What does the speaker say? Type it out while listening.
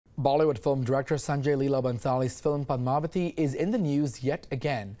Bollywood film director Sanjay Leela Bhansali's film Padmavati is in the news yet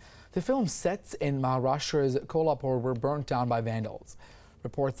again. The film's sets in Maharashtra's Kolhapur were burnt down by vandals.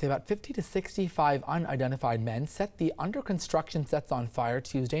 Reports say about 50 to 65 unidentified men set the under-construction sets on fire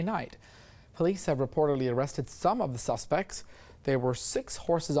Tuesday night. Police have reportedly arrested some of the suspects. There were 6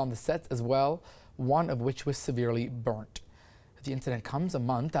 horses on the sets as well, one of which was severely burnt. The incident comes a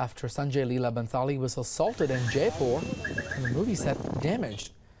month after Sanjay Leela Bhansali was assaulted in Jaipur and the movie set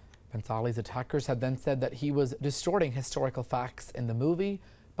damaged. Bhansali's attackers had then said that he was distorting historical facts in the movie.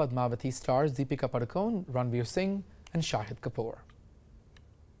 Padmavati stars Deepika Padukone, Ranveer Singh and Shahid Kapoor.